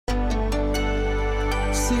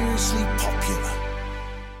seriously popular.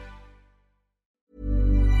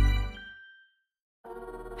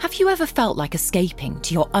 Have you ever felt like escaping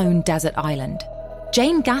to your own desert island?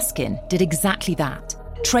 Jane Gaskin did exactly that,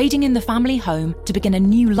 trading in the family home to begin a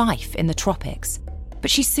new life in the tropics. But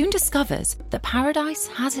she soon discovers that paradise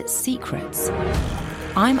has its secrets.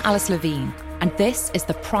 I'm Alice Levine, and this is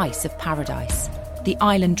The Price of Paradise, the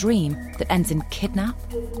island dream that ends in kidnap,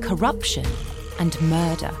 corruption, and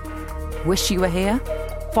murder. Wish you were here?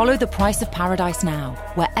 Follow The Price of Paradise now,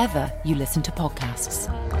 wherever you listen to podcasts.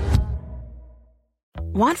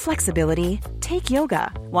 Want flexibility? Take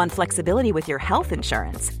yoga. Want flexibility with your health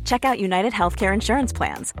insurance? Check out United Healthcare Insurance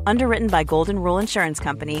Plans. Underwritten by Golden Rule Insurance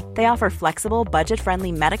Company, they offer flexible,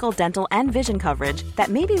 budget-friendly medical, dental, and vision coverage that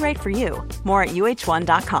may be right for you. More at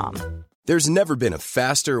UH1.com. There's never been a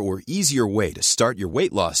faster or easier way to start your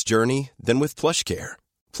weight loss journey than with PlushCare.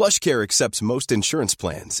 PlushCare accepts most insurance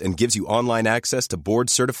plans and gives you online access to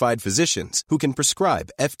board-certified physicians who can prescribe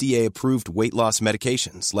FDA-approved weight loss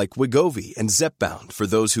medications like Wegovy and Zepbound for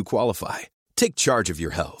those who qualify. Take charge of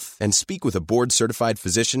your health and speak with a board-certified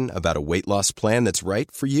physician about a weight loss plan that's right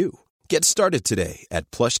for you. Get started today at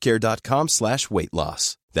plushcare.com/weight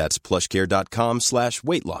loss. That's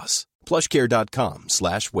plushcare.com/weight loss.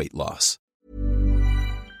 plushcare.com/weight loss.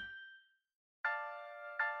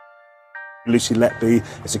 Lucy Letby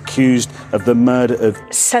is accused of the murder of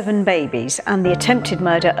 7 babies and the attempted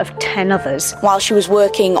murder of 10 others. While she was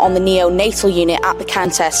working on the neonatal unit at the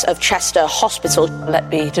Countess of Chester Hospital.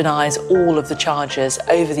 Letby denies all of the charges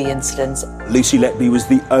over the incidents. Lucy Letby was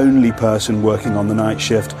the only person working on the night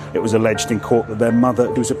shift. It was alleged in court that their mother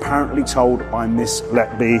was apparently told by Miss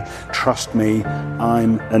Letby, "Trust me,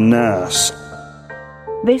 I'm a nurse."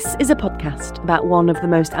 This is a podcast about one of the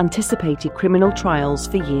most anticipated criminal trials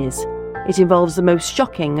for years. It involves the most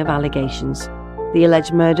shocking of allegations, the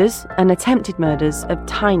alleged murders and attempted murders of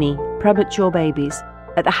tiny, premature babies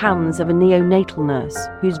at the hands of a neonatal nurse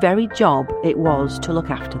whose very job it was to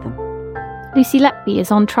look after them. Lucy Letby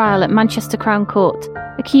is on trial at Manchester Crown Court,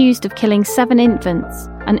 accused of killing 7 infants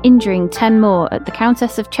and injuring 10 more at the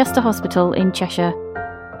Countess of Chester Hospital in Cheshire.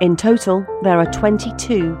 In total, there are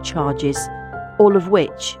 22 charges, all of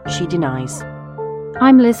which she denies.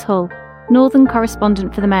 I'm Liz Hull, Northern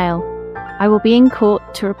correspondent for the Mail. I will be in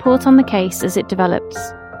court to report on the case as it develops.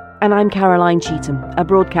 And I'm Caroline Cheetham, a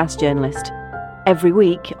broadcast journalist. Every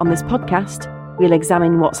week on this podcast, we'll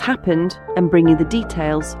examine what's happened and bring you the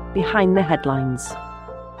details behind the headlines.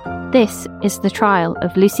 This is the trial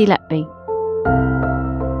of Lucy Letby.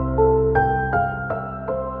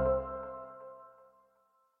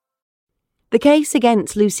 The case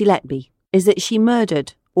against Lucy Letby is that she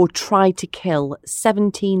murdered or tried to kill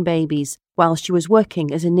 17 babies while she was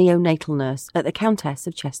working as a neonatal nurse at the Countess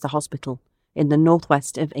of Chester Hospital in the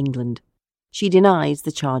northwest of England. She denies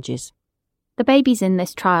the charges. The babies in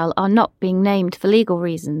this trial are not being named for legal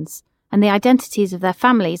reasons, and the identities of their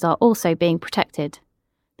families are also being protected.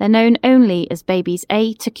 They're known only as babies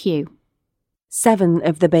A to Q. 7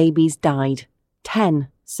 of the babies died. 10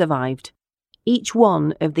 survived. Each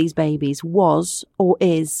one of these babies was or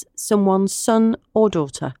is someone's son or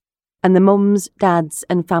daughter, and the mums, dads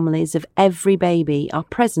and families of every baby are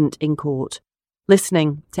present in court,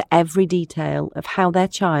 listening to every detail of how their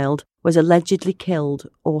child was allegedly killed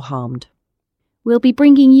or harmed. We'll be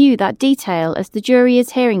bringing you that detail as the jury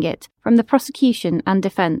is hearing it from the prosecution and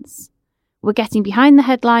defence. We're getting behind the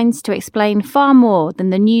headlines to explain far more than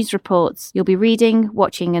the news reports you'll be reading,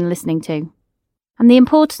 watching and listening to. And the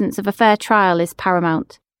importance of a fair trial is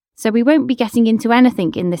paramount, so we won't be getting into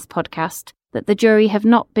anything in this podcast that the jury have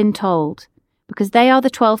not been told, because they are the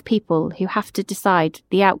 12 people who have to decide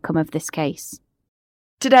the outcome of this case.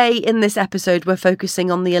 Today, in this episode, we're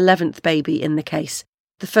focusing on the 11th baby in the case,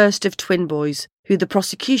 the first of twin boys, who the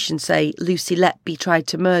prosecution say Lucy Letby tried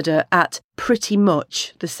to murder at pretty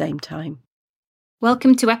much the same time.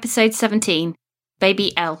 Welcome to episode 17,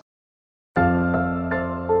 Baby L.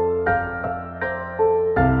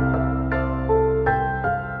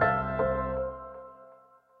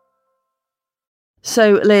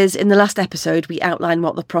 So, Liz, in the last episode, we outlined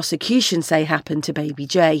what the prosecution say happened to baby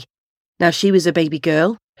J. Now, she was a baby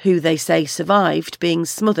girl who they say survived being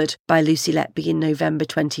smothered by Lucy Letby in November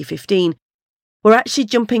 2015. We're actually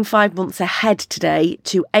jumping 5 months ahead today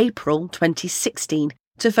to April 2016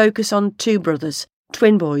 to focus on 2 brothers,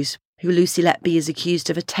 twin boys, who Lucy Letby is accused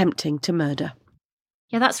of attempting to murder.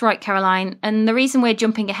 Yeah, that's right, Caroline. And the reason we're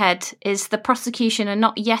jumping ahead is the prosecution are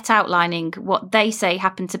not yet outlining what they say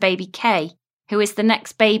happened to baby K, who is the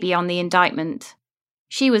next baby on the indictment.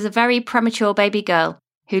 She was a very premature baby girl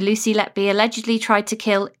who Lucy Letby allegedly tried to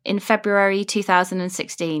kill in February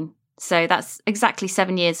 2016, so that's exactly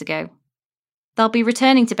 7 years ago. They'll be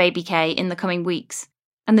returning to baby K in the coming weeks,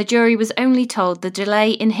 and the jury was only told the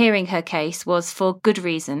delay in hearing her case was for good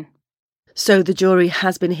reason. So the jury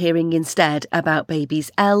has been hearing instead about babies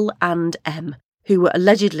L and M, who were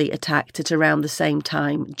allegedly attacked at around the same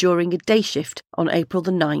time during a day shift on April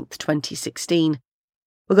the 9th, 2016.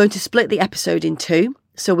 We're going to split the episode in two,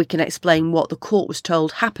 so we can explain what the court was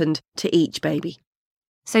told happened to each baby.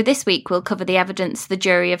 So this week we'll cover the evidence the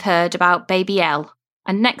jury have heard about baby L,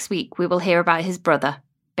 and next week we will hear about his brother,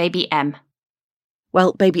 baby M.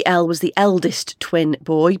 Well, baby L was the eldest twin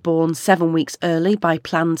boy, born 7 weeks early by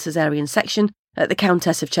planned caesarean section at the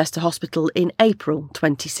Countess of Chester Hospital in April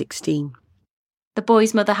 2016. The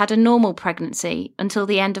boy's mother had a normal pregnancy until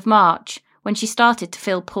the end of March, when she started to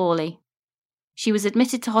feel poorly. She was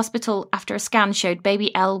admitted to hospital after a scan showed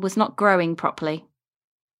baby L was not growing properly.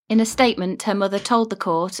 In a statement, her mother told the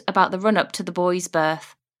court about the run-up to the boy's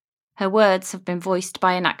birth. Her words have been voiced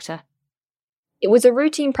by an actor. It was a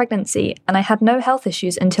routine pregnancy, and I had no health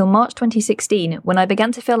issues until March 2016, when I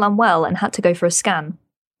began to feel unwell and had to go for a scan.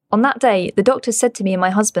 On that day, the doctors said to me and my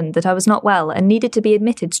husband that I was not well and needed to be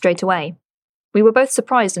admitted straight away. We were both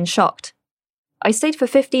surprised and shocked. I stayed for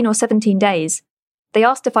 15 or 17 days. They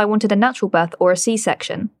asked if I wanted a natural birth or a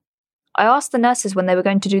C-section. I asked the nurses when they were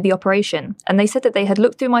going to do the operation, and they said that they had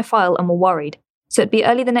looked through my file and were worried, so it'd be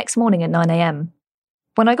early the next morning at 9 a.m.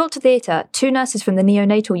 When I got to theatre, 2 nurses from the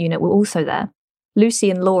neonatal unit were also there,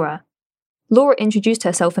 Lucy and Laura. Laura introduced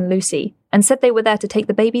herself and Lucy, and said they were there to take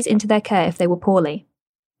the babies into their care if they were poorly.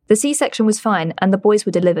 The C-section was fine, and the boys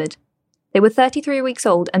were delivered. They were 33 weeks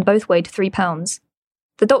old and both weighed 3 pounds.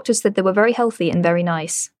 The doctors said they were very healthy and very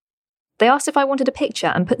nice. They asked if I wanted a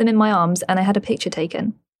picture and put them in my arms, and I had a picture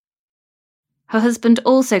taken. Her husband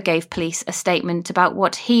also gave police a statement about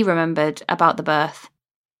what he remembered about the birth.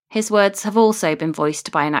 His words have also been voiced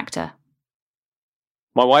by an actor.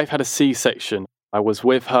 My wife had a C-section. I was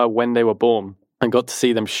with her when they were born and got to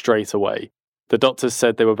see them straight away. The doctors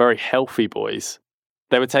said they were very healthy boys.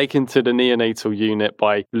 They were taken to the neonatal unit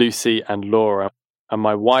by Lucy and Laura, and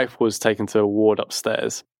my wife was taken to a ward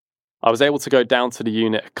upstairs. I was able to go down to the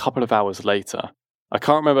unit a couple of hours later. I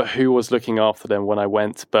can't remember who was looking after them when I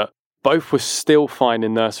went, but both were still fine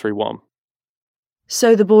in nursery 1.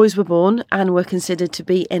 So the boys were born and were considered to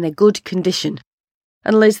be in a good condition.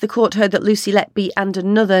 And Liz, the court heard that Lucy Letby and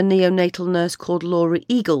another neonatal nurse called Laura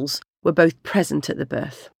Eagles were both present at the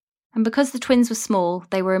birth. And because the twins were small,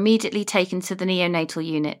 they were immediately taken to the neonatal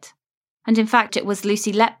unit. And in fact, it was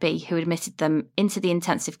Lucy Letby who admitted them into the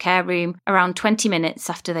intensive care room around 20 minutes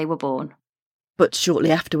after they were born. But shortly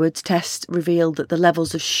afterwards, tests revealed that the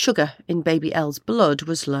levels of sugar in baby L's blood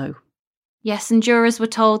was low. Yes, and jurors were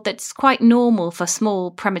told that it's quite normal for small,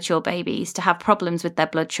 premature babies to have problems with their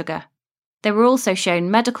blood sugar. They were also shown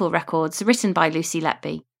medical records written by Lucy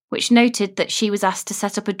Letby, which noted that she was asked to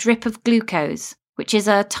set up a drip of glucose, which is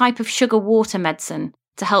a type of sugar water medicine,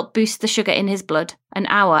 to help boost the sugar in his blood an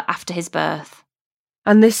hour after his birth.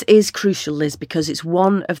 And this is crucial, Liz, because it's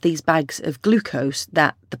one of these bags of glucose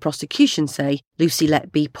that the prosecution say Lucy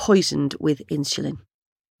Letby poisoned with insulin.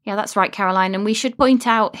 Yeah, that's right, Caroline, and we should point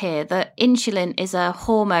out here that insulin is a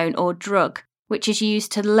hormone or drug which is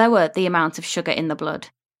used to lower the amount of sugar in the blood.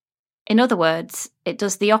 In other words, it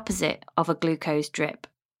does the opposite of a glucose drip.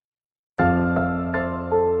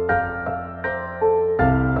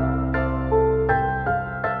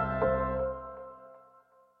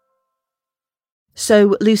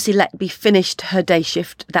 So Lucy Letby finished her day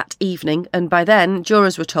shift that evening, and by then,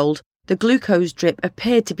 jurors were told the glucose drip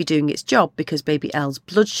appeared to be doing its job because baby L's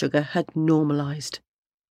blood sugar had normalised.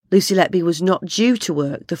 Lucy Letby was not due to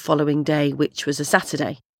work the following day, which was a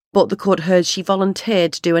Saturday, but the court heard she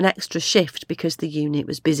volunteered to do an extra shift because the unit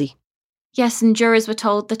was busy. Yes, and jurors were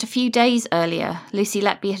told that a few days earlier, Lucy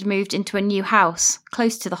Letby had moved into a new house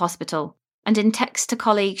close to the hospital, and in text to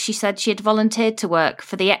colleagues she said she had volunteered to work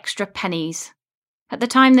for the extra pennies. At the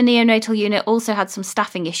time, the neonatal unit also had some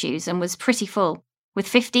staffing issues and was pretty full, with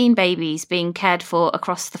 15 babies being cared for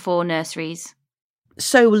across the 4 nurseries.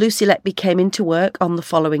 So Lucy Letby came into work on the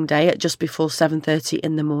following day at just before 7:30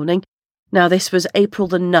 in the morning. Now this was April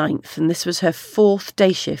the 9th, and this was her 4th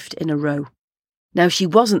day shift in a row. Now she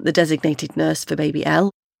wasn't the designated nurse for baby L.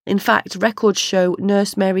 In fact, records show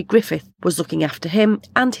Nurse Mary Griffith was looking after him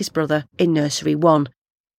and his brother in nursery 1.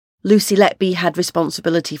 Lucy Letby had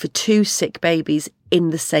responsibility for 2 sick babies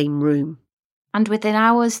in the same room. And within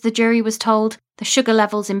hours, the jury was told the sugar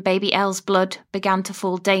levels in baby L's blood began to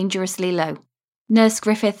fall dangerously low. Nurse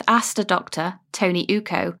Griffith asked a doctor, Tony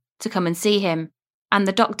Uko, to come and see him, and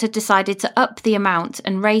the doctor decided to up the amount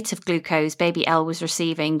and rate of glucose baby L was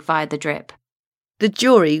receiving via the drip. The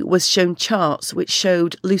jury was shown charts which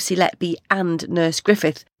showed Lucy Letby and Nurse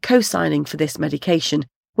Griffith co-signing for this medication,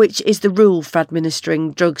 which is the rule for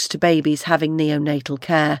administering drugs to babies having neonatal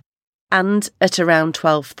care. And at around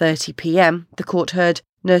 12:30 p.m, the court heard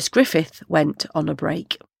Nurse Griffith went on a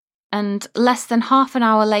break. And less than half an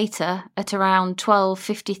hour later, at around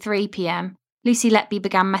 12:53 p.m, Lucy Letby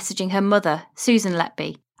began messaging her mother, Susan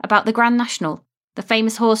Letby, about the Grand National, the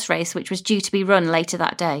famous horse race which was due to be run later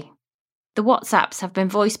that day. The WhatsApps have been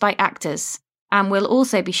voiced by actors, and we'll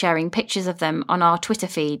also be sharing pictures of them on our Twitter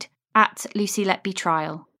feed,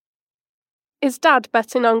 @LucyLetbyTrial. Is Dad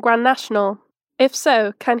betting on Grand National? If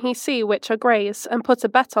so, can he see which are greys and put a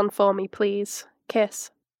bet on for me, please?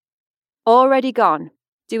 Kiss. Already gone.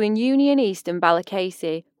 Doing Union East and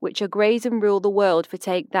Ballacasey, which are greys and rule the world for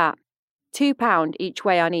take that. £2 each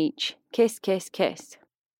way on each. Kiss, kiss, kiss.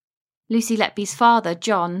 Lucy Letby's father,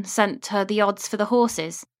 John, sent her the odds for the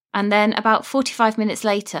horses, and then about 45 minutes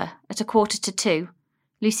later, at 1:45,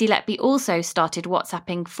 Lucy Letby also started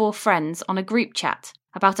WhatsApping 4 friends on a group chat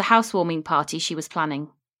about a housewarming party she was planning.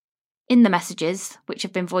 In the messages, which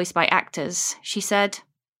have been voiced by actors, she said,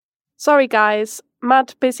 Sorry guys,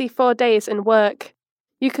 mad busy 4 days in work.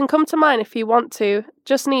 You can come to mine if you want to,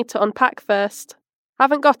 just need to unpack first.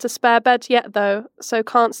 Haven't got a spare bed yet though, so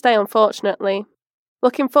can't stay unfortunately.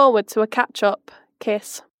 Looking forward to a catch-up.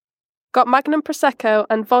 Kiss. Got Magnum Prosecco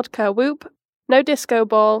and vodka, whoop. No disco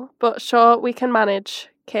ball, but sure we can manage.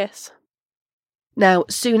 Kiss. Now,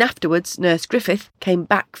 soon afterwards, Nurse Griffith came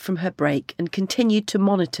back from her break and continued to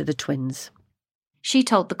monitor the twins. She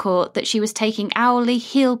told the court that she was taking hourly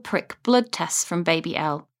heel prick blood tests from baby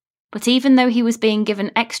Elle, but even though he was being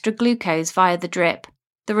given extra glucose via the drip,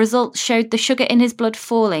 the results showed the sugar in his blood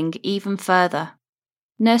falling even further.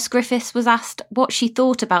 Nurse Griffiths was asked what she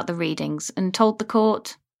thought about the readings and told the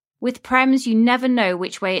court, With Prems you never know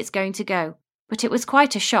which way it's going to go, but it was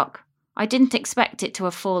quite a shock. I didn't expect it to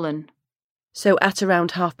have fallen. So at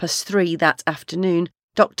around 3:30 that afternoon,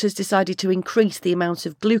 doctors decided to increase the amount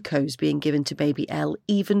of glucose being given to baby Elle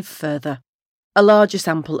even further. A larger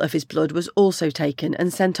sample of his blood was also taken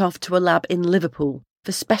and sent off to a lab in Liverpool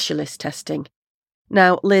for specialist testing.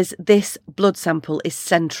 Now, Liz, this blood sample is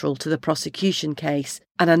central to the prosecution case,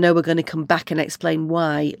 and I know we're going to come back and explain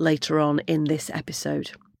why later on in this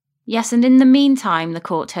episode. Yes, and in the meantime, the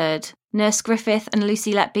court heard, Nurse Griffith and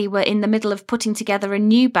Lucy Letby were in the middle of putting together a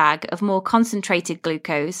new bag of more concentrated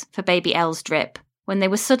glucose for baby Elle's drip, when they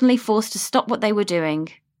were suddenly forced to stop what they were doing.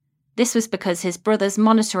 This was because his brother's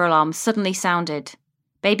monitor alarm suddenly sounded.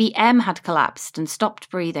 Baby M had collapsed and stopped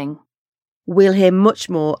breathing. We'll hear much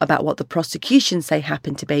more about what the prosecution say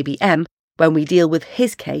happened to baby M when we deal with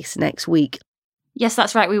his case next week. Yes,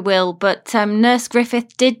 that's right, we will, but Nurse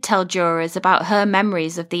Griffith did tell jurors about her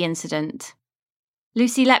memories of the incident.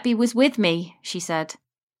 Lucy Letby was with me, she said.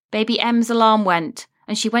 Baby M's alarm went,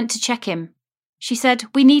 and she went to check him. She said,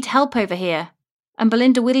 we need help over here. And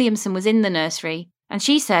Belinda Williamson was in the nursery, and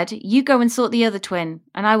she said, you go and sort the other twin,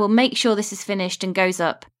 and I will make sure this is finished and goes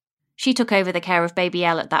up. She took over the care of baby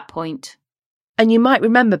Elle at that point. And you might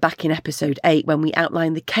remember back in episode 8 when we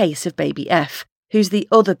outlined the case of baby F, who's the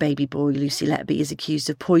other baby boy Lucy Letby is accused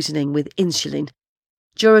of poisoning with insulin.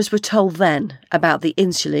 Jurors were told then about the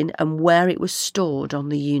insulin and where it was stored on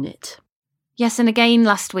the unit. Yes, and again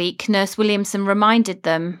last week, Nurse Williamson reminded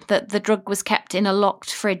them that the drug was kept in a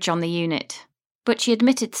locked fridge on the unit. But she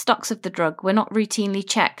admitted stocks of the drug were not routinely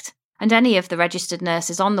checked, and any of the registered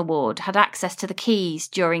nurses on the ward had access to the keys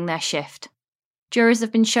during their shift. Jurors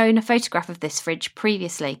have been shown a photograph of this fridge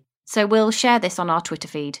previously, so we'll share this on our Twitter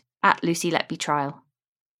feed, @LucyLetbyTrial.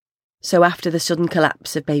 So after the sudden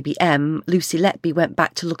collapse of baby M, Lucy Letby went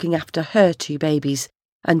back to looking after her 2 babies,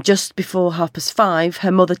 and just before 5:30,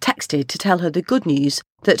 her mother texted to tell her the good news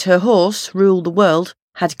that her horse, Rule the World,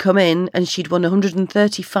 had come in and she'd won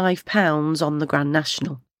 £135 on the Grand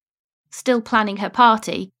National. Still planning her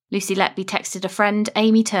party, Lucy Letby texted a friend,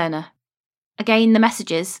 Amy Turner. Again, the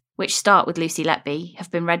messages, which start with Lucy Letby,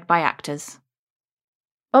 have been read by actors.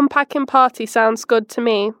 Unpacking party sounds good to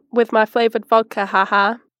me, with my flavoured vodka,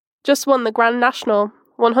 haha. Just won the Grand National,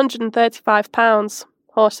 £135,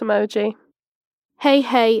 horse emoji.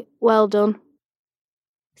 Hey, well done.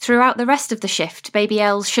 Throughout the rest of the shift, baby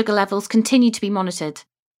Elle's sugar levels continued to be monitored.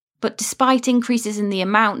 But despite increases in the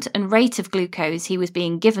amount and rate of glucose he was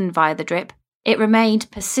being given via the drip, it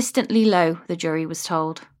remained persistently low, the jury was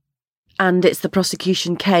told. And it's the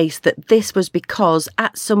prosecution case that this was because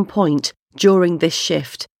at some point during this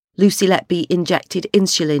shift, Lucy Letby injected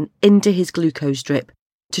insulin into his glucose drip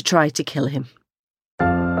to try to kill him.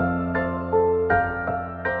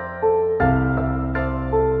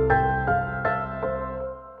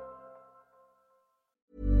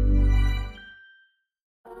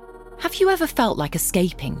 Have you ever felt like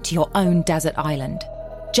escaping to your own desert island?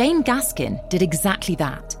 Jane Gaskin did exactly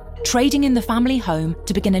that, trading in the family home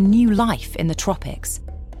to begin a new life in the tropics.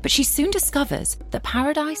 But she soon discovers that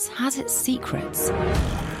paradise has its secrets.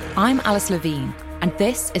 I'm Alice Levine, and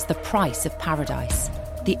this is The Price of Paradise,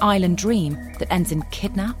 the island dream that ends in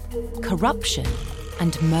kidnap, corruption,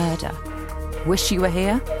 and murder. Wish you were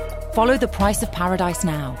here? Follow The Price of Paradise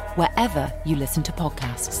now, wherever you listen to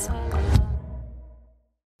podcasts.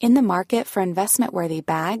 In the market for investment-worthy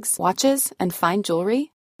bags, watches, and fine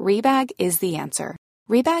jewelry, Rebag is the answer.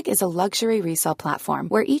 Rebag is a luxury resale platform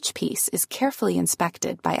where each piece is carefully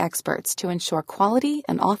inspected by experts to ensure quality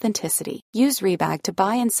and authenticity. Use Rebag to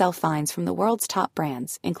buy and sell finds from the world's top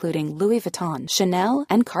brands, including Louis Vuitton, Chanel,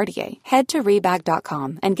 and Cartier. Head to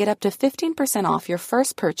Rebag.com and get up to 15% off your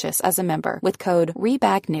first purchase as a member with code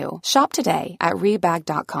REBAGNEW. Shop today at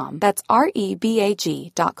Rebag.com. That's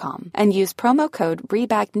REBAG.com. And use promo code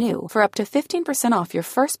REBAGNEW for up to 15% off your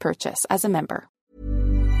first purchase as a member.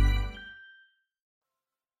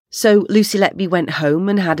 So Lucy Letby went home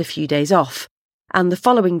and had a few days off. And the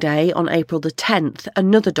following day, on April the 10th,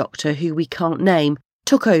 another doctor who we can't name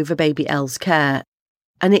took over baby Elle's care.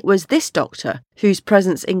 And it was this doctor whose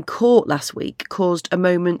presence in court last week caused a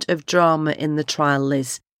moment of drama in the trial,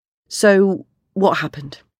 Liz. So what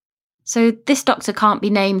happened? So this doctor can't be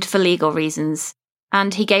named for legal reasons,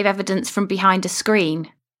 and he gave evidence from behind a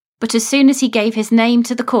screen. But as soon as he gave his name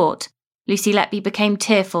to the court, Lucy Letby became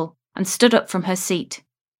tearful and stood up from her seat.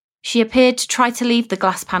 She appeared to try to leave the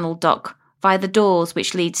glass-panelled dock via the doors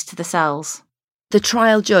which leads to the cells. The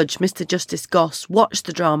trial judge, Mr Justice Goss, watched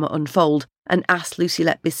the drama unfold and asked Lucy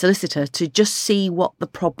Letby's solicitor to just see what the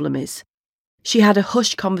problem is. She had a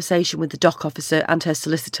hushed conversation with the dock officer and her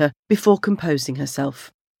solicitor before composing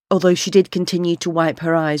herself, although she did continue to wipe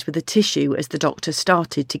her eyes with a tissue as the doctor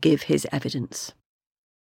started to give his evidence.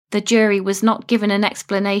 The jury was not given an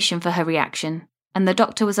explanation for her reaction, and the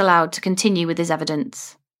doctor was allowed to continue with his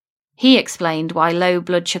evidence. He explained why low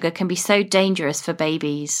blood sugar can be so dangerous for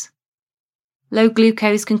babies. Low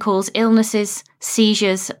glucose can cause illnesses,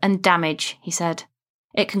 seizures, and damage, he said.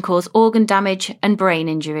 It can cause organ damage and brain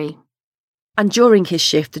injury. And during his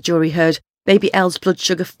shift, the jury heard baby Elle's blood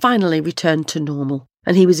sugar finally returned to normal,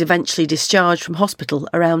 and he was eventually discharged from hospital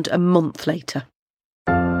around a month later.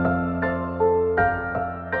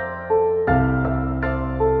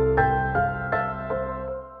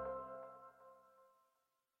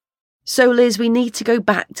 So, Liz, we need to go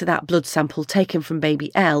back to that blood sample taken from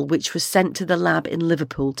baby Elle, which was sent to the lab in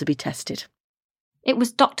Liverpool to be tested. It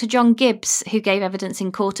was Dr. John Gibbs who gave evidence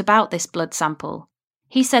in court about this blood sample.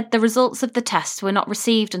 He said the results of the test were not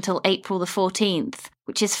received until April the 14th,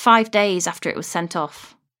 which is 5 days after it was sent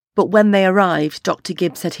off. But when they arrived, Dr.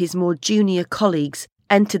 Gibbs said his more junior colleagues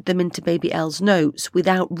entered them into baby Elle's notes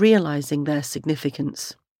without realising their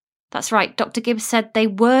significance. That's right, Dr. Gibbs said they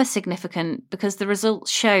were significant because the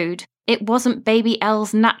results showed it wasn't baby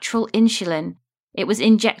Elle's natural insulin, it was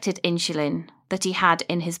injected insulin that he had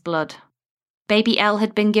in his blood. Baby Elle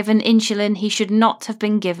had been given insulin he should not have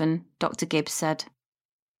been given, Dr. Gibbs said.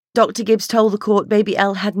 Dr. Gibbs told the court baby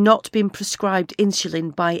Elle had not been prescribed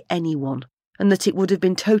insulin by anyone, and that it would have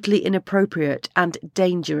been totally inappropriate and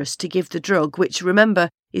dangerous to give the drug, which, remember,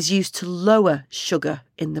 is used to lower sugar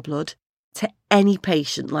in the blood, to any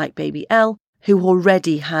patient like baby Elle who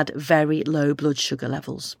already had very low blood sugar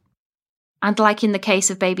levels. And like in the case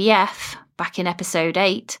of baby F, back in episode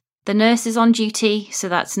 8, the nurses on duty, so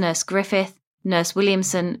that's Nurse Griffith, Nurse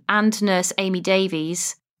Williamson and Nurse Amy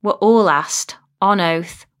Davies, were all asked, on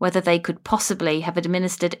oath, whether they could possibly have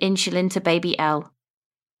administered insulin to baby Elle.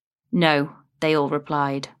 No, they all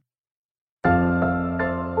replied.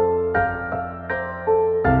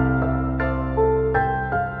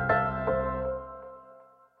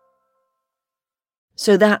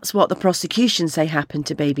 So that's what the prosecution say happened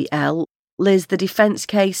to baby Elle. Liz, the defence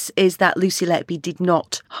case is that Lucy Letby did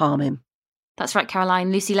not harm him. That's right,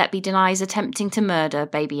 Caroline. Lucy Letby denies attempting to murder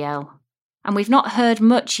baby Elle. And we've not heard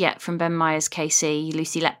much yet from Ben Myers KC,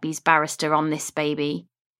 Lucy Letby's barrister on this baby.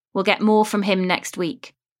 We'll get more from him next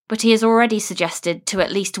week. But he has already suggested to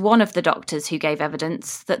at least one of the doctors who gave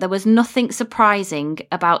evidence that there was nothing surprising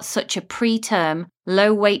about such a preterm,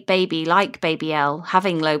 low-weight baby like baby Elle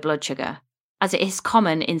having low blood sugar, as it is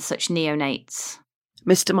common in such neonates.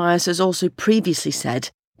 Mr Myers has also previously said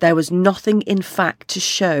there was nothing in fact to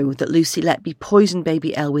show that Lucy Letby poisoned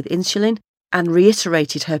baby Elle with insulin, and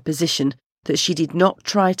reiterated her position that she did not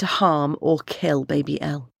try to harm or kill baby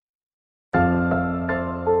Elle.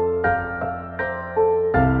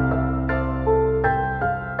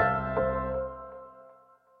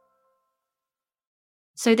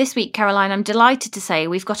 So this week, Caroline, I'm delighted to say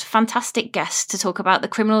we've got a fantastic guest to talk about the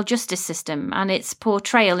criminal justice system and its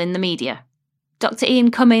portrayal in the media. Dr.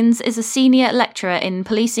 Ian Cummins is a senior lecturer in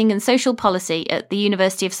policing and social policy at the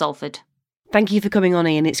University of Salford. Thank you for coming on,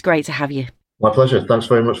 Ian. It's great to have you. My pleasure. Thanks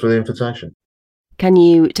very much for the invitation. Can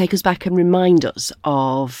you take us back and remind us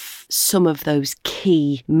of some of those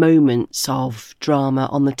key moments of drama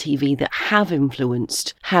on the TV that have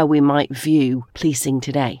influenced how we might view policing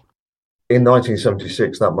today? In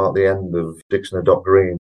 1976, that marked the end of Dixon and Dock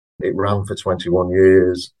Green. It ran for 21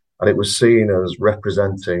 years and it was seen as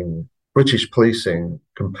representing British policing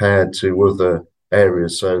compared to other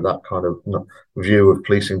areas. So that kind of view of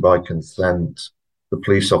policing by consent, the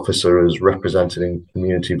police officer as representing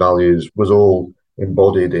community values, was all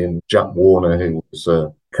embodied in Jack Warner, who was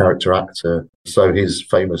a character actor. So his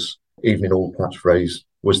famous Evening All catchphrase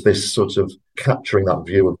was this sort of capturing that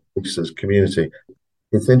view of police as community.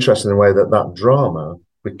 It's interesting in a way that that drama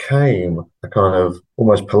became a kind of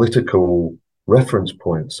almost political reference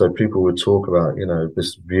point. So people would talk about,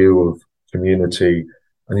 this view of community.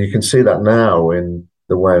 And you can see that now in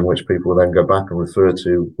the way in which people then go back and refer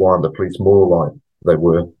to why aren't the police more like they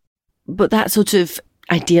were. But that sort of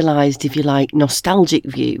idealised, if you like, nostalgic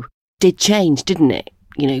view did change, didn't it?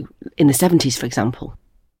 In the 70s, for example.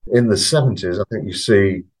 In the 70s, I think you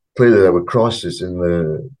see clearly there were crises in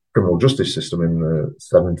the criminal justice system in the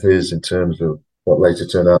 70s in terms of what later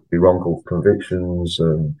turned out to be wrongful convictions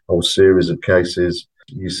and a whole series of cases.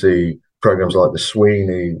 You see programmes like The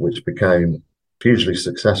Sweeney, which became hugely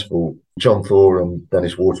successful. John Thor and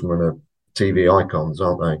Dennis Waterman are TV icons,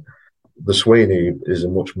 aren't they? The Sweeney is a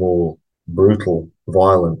much more brutal,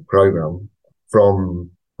 violent programme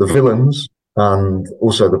from the villains and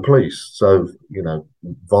also the police. So,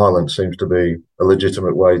 violence seems to be a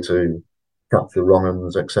legitimate way to capture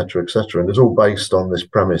wrong-uns, etc., etc. And it's all based on this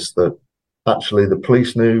premise that actually the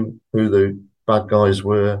police knew who the bad guys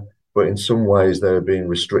were, but in some ways they're being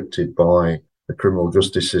restricted by the criminal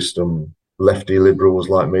justice system, lefty liberals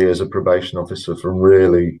like me as a probation officer, from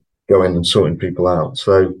really going and sorting people out.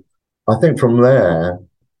 So I think from there,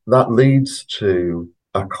 that leads to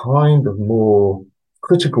a kind of more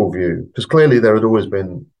critical view, because clearly there had always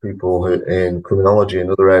been people who in criminology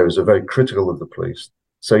and other areas are very critical of the police.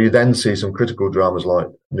 So you then see some critical dramas like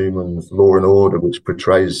Newman's Law and Order, which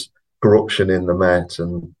portrays corruption in the Met,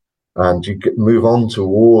 and you move on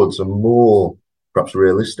towards a more perhaps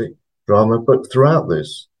realistic drama. But throughout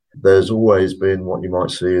this, there's always been what you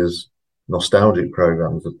might see as nostalgic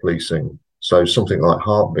programmes of policing. So something like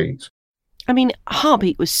Heartbeat. I mean,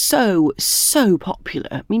 Heartbeat was so popular.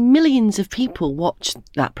 I mean, millions of people watched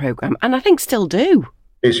that programme, and I think still do.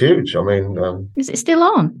 It's huge. I mean... Is it still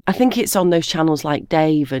on? I think it's on those channels like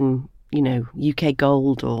Dave and, UK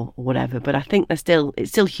Gold or whatever, but I think it's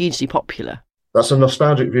still hugely popular. That's a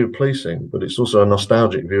nostalgic view of policing, but it's also a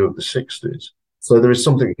nostalgic view of the 60s. So there is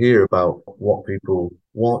something here about what people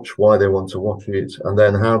watch, why they want to watch it, and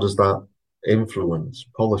then how does that influence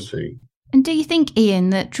policy. And do you think,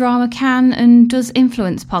 Ian, that drama can and does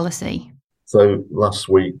influence policy? So last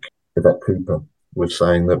week, Yvette Cooper was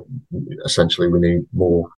saying that essentially we need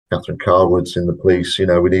more Catherine Carwoods in the police,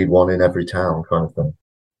 we need one in every town kind of thing.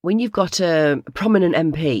 When you've got a prominent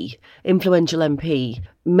MP, influential MP,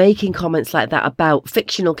 making comments like that about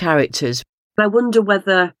fictional characters, I wonder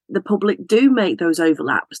whether the public do make those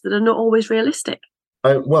overlaps that are not always realistic.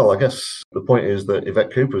 Well, I guess the point is that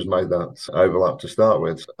Yvette Cooper's made that overlap to start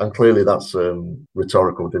with. And clearly that's a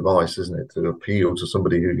rhetorical device, isn't it? To appeal to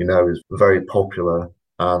somebody who is very popular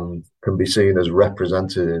and can be seen as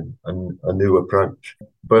representing a new approach.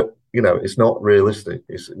 But, it's not realistic.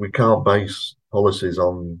 We can't base policies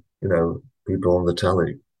on, people on the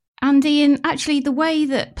telly. And Ian, actually, the way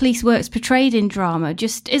that police work's portrayed in drama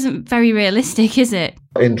just isn't very realistic, is it?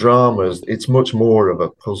 In dramas, it's much more of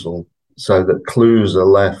a puzzle, so that clues are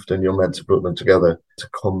left and you're meant to put them together to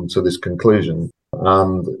come to this conclusion.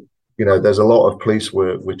 And, there's a lot of police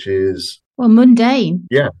work which is... Well, mundane.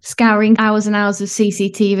 Yeah. Scouring hours and hours of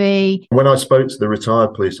CCTV. When I spoke to the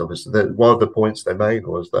retired police officer, one of the points they made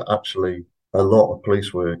was that actually a lot of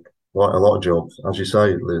police work, like a lot of jobs, as you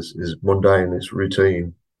say, Liz, is mundane, it's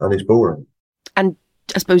routine, and it's boring. And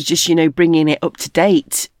I suppose just, bringing it up to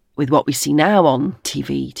date with what we see now on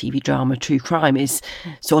TV drama, true crime, it's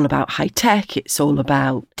all about high tech, it's all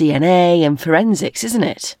about DNA and forensics, isn't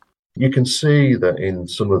it? You can see that in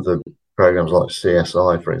some of the programmes like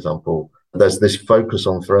CSI, for example, there's this focus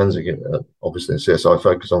on forensic, obviously CSI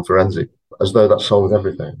focus on forensic, as though that solves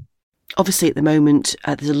everything. Obviously at the moment,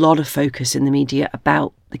 there's a lot of focus in the media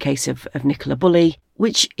about the case of Nicola Bulley,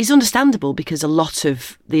 which is understandable because a lot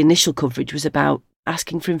of the initial coverage was about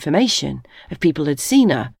asking for information if people had seen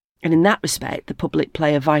her. And in that respect, the public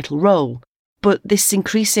play a vital role. But this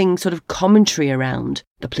increasing sort of commentary around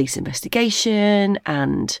the police investigation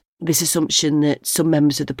and this assumption that some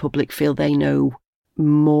members of the public feel they know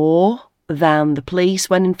more than the police,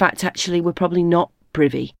 when in fact actually we're probably not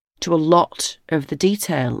privy to a lot of the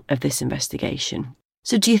detail of this investigation.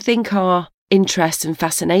 So do you think our interest and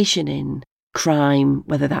fascination in crime,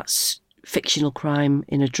 whether that's fictional crime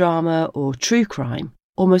in a drama or true crime,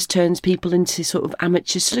 almost turns people into sort of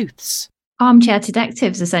amateur sleuths? Armchair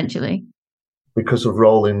detectives, essentially. Because of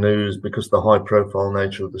rolling news, because of the high-profile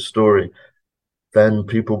nature of the story, then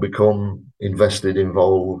people become invested,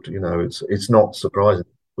 involved. You know, it's not surprising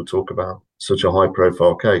to talk about such a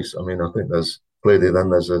high-profile case. I mean, I think there's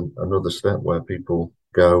another step where people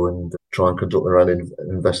go and try and conduct their own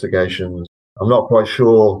investigations. I'm not quite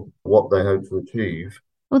sure what they hope to achieve.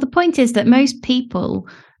 Well, the point is that most people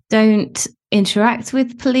don't interact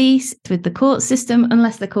with police, with the court system,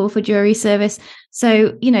 unless they're called for jury service.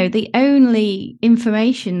 So, you know, the only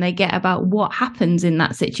information they get about what happens in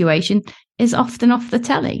that situation is often off the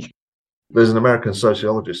telly. There's an American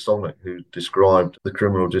sociologist, Solnick, who described the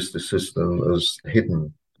criminal justice system as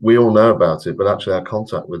hidden. We all know about it, but actually our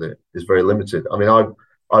contact with it is very limited. I mean, I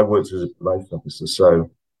worked as a probation officer,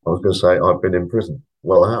 so I was going to say I've been in prison.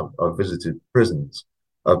 Well, I have. I've visited prisons.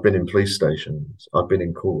 I've been in police stations. I've been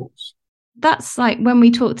in courts. That's like when we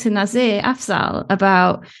talked to Nazir Afzal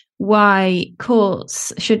about why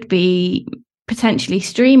courts should be potentially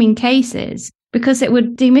streaming cases, because it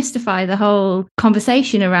would demystify the whole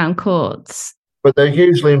conversation around courts. But they're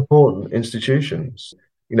hugely important institutions.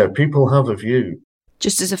 You know, people have a view.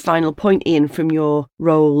 Just as a final point, Ian, from your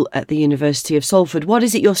role at the University of Salford, what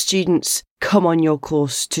is it your students come on your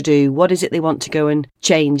course to do? What is it they want to go and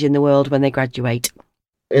change in the world when they graduate?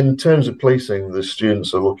 In terms of policing, the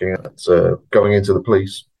students are looking at going into the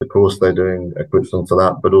police. Of course, they're doing equips them for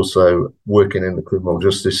that, but also working in the criminal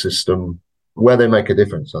justice system where they make a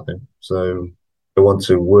difference, I think. So they want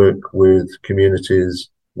to work with communities,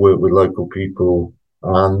 work with local people,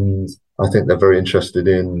 and I think they're very interested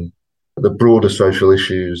in the broader social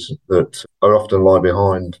issues that are often lie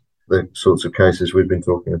behind the sorts of cases we've been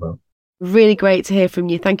talking about. Really great to hear from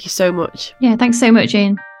you. Thank you so much. Yeah, thanks so much,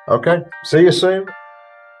 Ian. Okay, see you soon.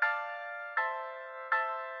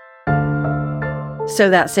 So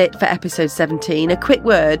that's it for episode 17. A quick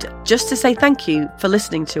word just to say thank you for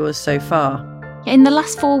listening to us so far. In the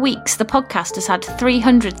last 4 weeks, the podcast has had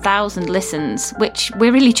 300,000 listens, which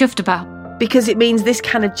we're really chuffed about. Because it means this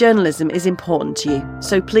kind of journalism is important to you.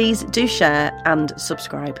 So please do share and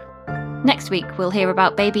subscribe. Next week, we'll hear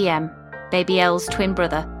about Baby M, Baby L's twin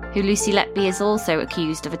brother, who Lucy Letby is also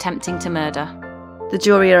accused of attempting to murder. The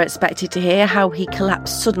jury are expected to hear how he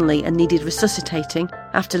collapsed suddenly and needed resuscitating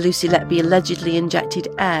after Lucy Letby allegedly injected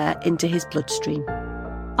air into his bloodstream.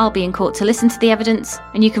 I'll be in court to listen to the evidence,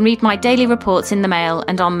 and you can read my daily reports in the Mail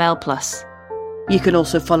and on Mail Plus. You can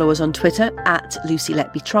also follow us on Twitter at Lucy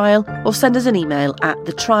Letby Trial, or send us an email at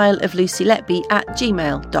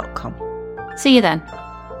thetrialoflucyletby@gmail.com. See you then.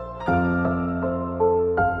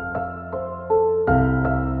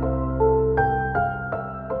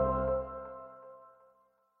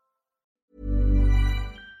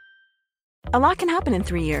 A lot can happen in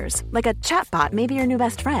 3 years, like a chatbot may be your new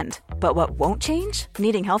best friend. But what won't change?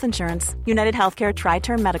 Needing health insurance. United Healthcare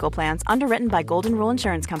Tri-Term Medical Plans, underwritten by Golden Rule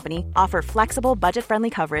Insurance Company, offer flexible, budget-friendly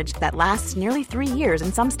coverage that lasts nearly 3 years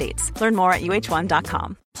in some states. Learn more at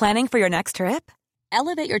uh1.com. Planning for your next trip?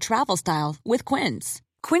 Elevate your travel style with Quince.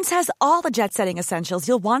 Quince has all the jet-setting essentials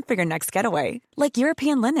you'll want for your next getaway, like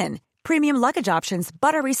European linen, premium luggage options,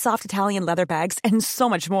 buttery soft Italian leather bags, and so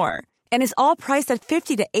much more. And is all priced at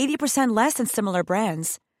 50 to 80% less than similar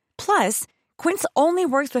brands. Plus, Quince only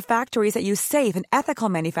works with factories that use safe and ethical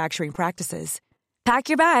manufacturing practices. Pack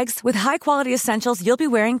your bags with high-quality essentials you'll be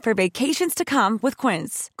wearing for vacations to come with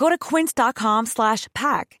Quince. Go to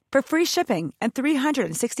quince.com/pack for free shipping and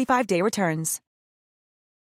 365-day returns.